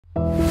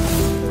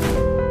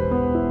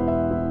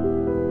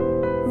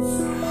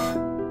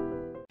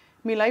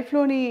మీ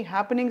లైఫ్లోని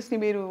హ్యాపెనింగ్స్ని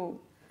మీరు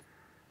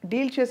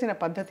డీల్ చేసిన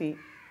పద్ధతి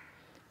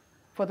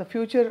for the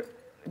future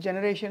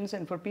generations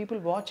and for people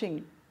watching,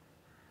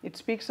 it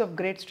speaks of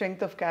great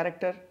strength of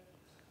character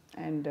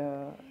and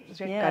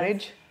great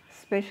courage.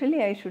 Especially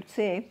I should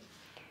say,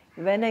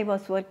 when I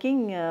was working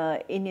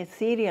in a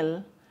serial,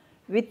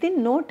 within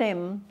no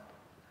time,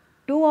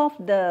 two of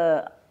the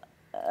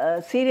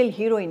serial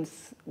heroines,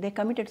 they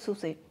committed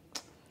suicide.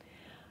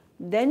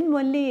 Then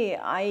only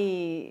I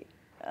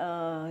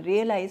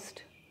realized,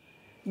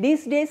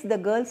 these days the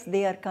girls,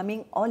 they are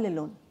coming all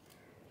alone.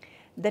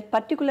 That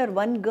particular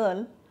one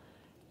girl,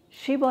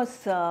 she was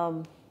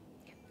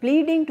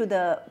pleading to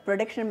the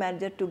production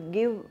manager to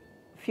give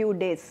few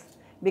days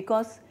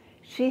because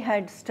she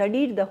had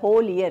studied the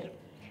whole year.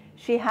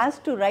 She has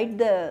to write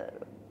the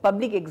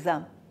public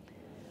exam,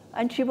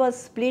 and she was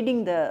pleading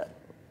the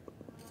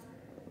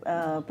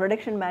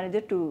production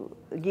manager to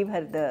give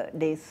her the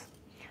days.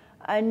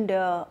 And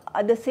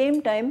at the same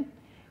time,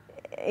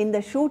 in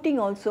the shooting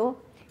also,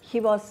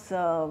 he was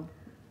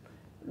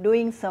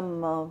doing some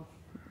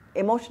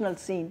emotional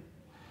scene,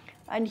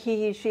 and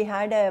she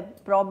had a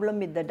problem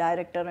with the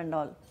director and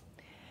all.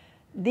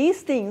 These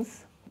things,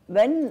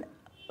 when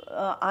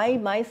I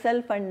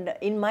myself and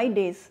in my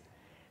days,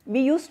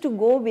 we used to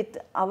go with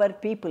our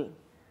people.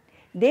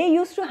 They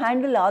used to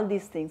handle all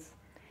these things.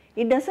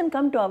 It doesn't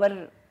come to our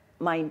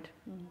mind.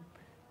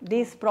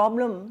 This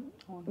problem,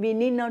 we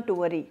need not to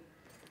worry.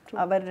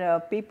 Our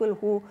people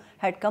who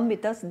had come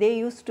with us, they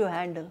used to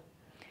handle.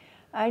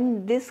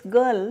 And this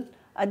girl,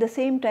 at the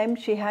same time,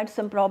 she had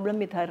some problem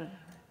with her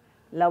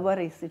lover,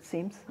 it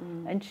seems,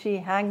 and she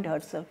hanged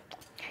herself.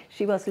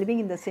 She was living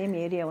in the same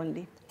area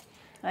only,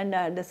 and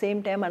at the same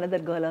time another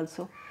girl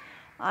also.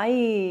 I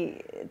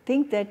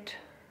think that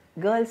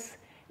girls,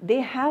 they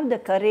have the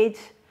courage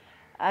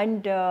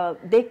and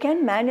they can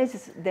manage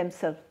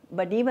themselves,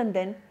 but even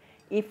then,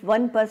 if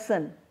one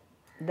person,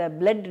 the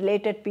blood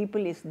related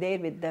people is there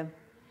with them,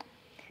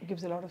 it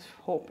gives a lot of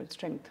hope and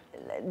strength.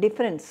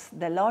 Difference,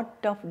 the lot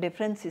of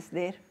difference is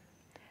there,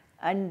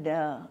 and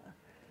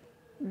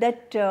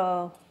that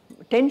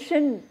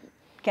tension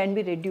can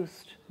be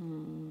reduced.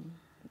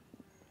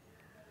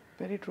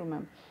 Very true,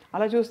 ma'am.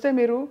 అలా చూస్తే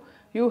మీరు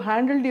you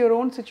handled your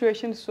own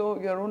situation, so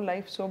your own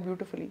life so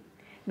beautifully.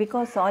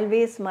 Because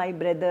always my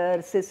brother,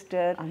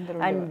 sister,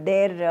 and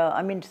their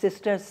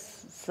sisters,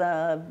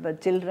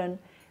 children,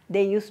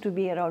 they used to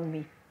be around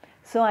me,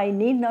 so I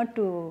need not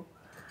to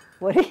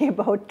worry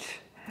about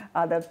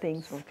other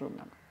things. So true,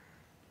 ma'am.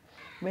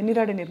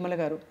 Vennira Aadai Nirmala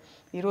garu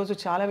ఈరోజు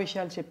చాలా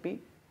విషయాలు చెప్పి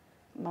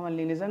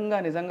మమ్మల్ని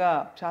నిజంగా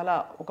చాలా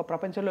ఒక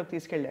ప్రపంచంలోకి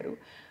తీసుకెళ్లారు.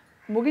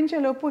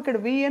 ముగించేలోపు ఇక్కడ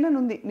విఎన్ అని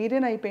ఉంది,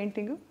 మీరేనా ఈ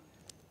painting?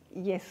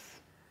 Yes,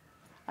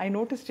 I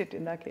noticed it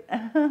ఇందాకే.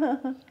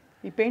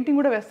 ఈ పెయింటింగ్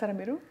కూడా వేస్తారా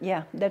మీరు? Yeah,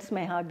 that's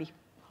my hobby.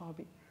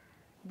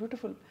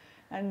 Beautiful.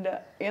 And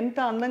ఎంత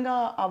అందంగా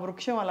ఆ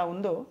వృక్షం అలా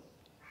ఉందో,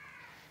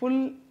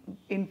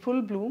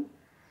 full Bloom,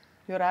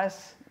 your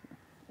as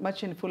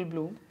much in full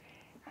Bloom.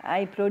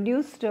 I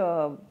produced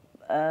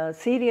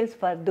serials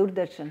for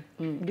Doordarshan,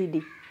 DD,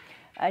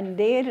 and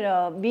there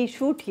we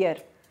shoot here.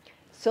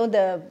 So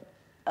the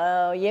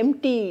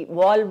empty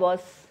wall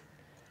was,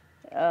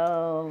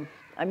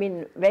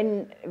 when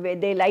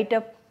they light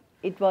up,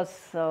 it was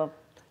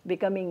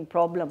becoming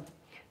problem.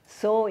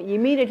 So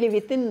immediately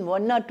within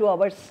 1 or 2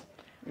 hours,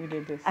 you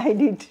did this. I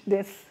did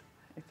this.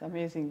 It's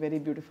amazing, very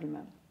beautiful,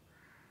 ma'am.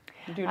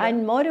 And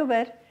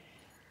moreover,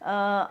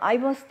 I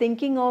was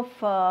thinking of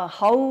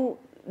how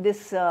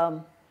this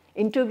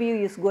interview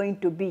is going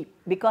to be,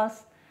 because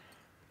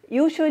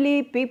usually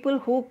people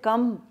who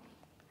come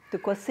to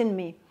question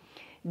me,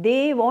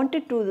 they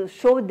wanted to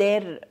show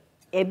their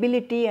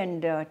ability and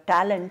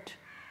talent,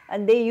 and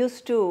they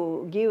used to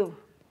give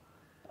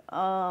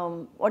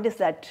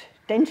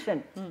tension.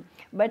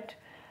 But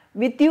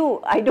with you,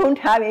 I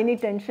don't have any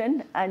tension,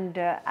 and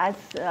as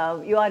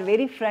you are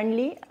very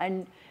friendly and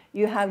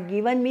you have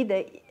given me the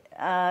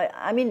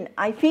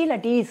I feel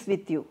at ease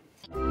with you.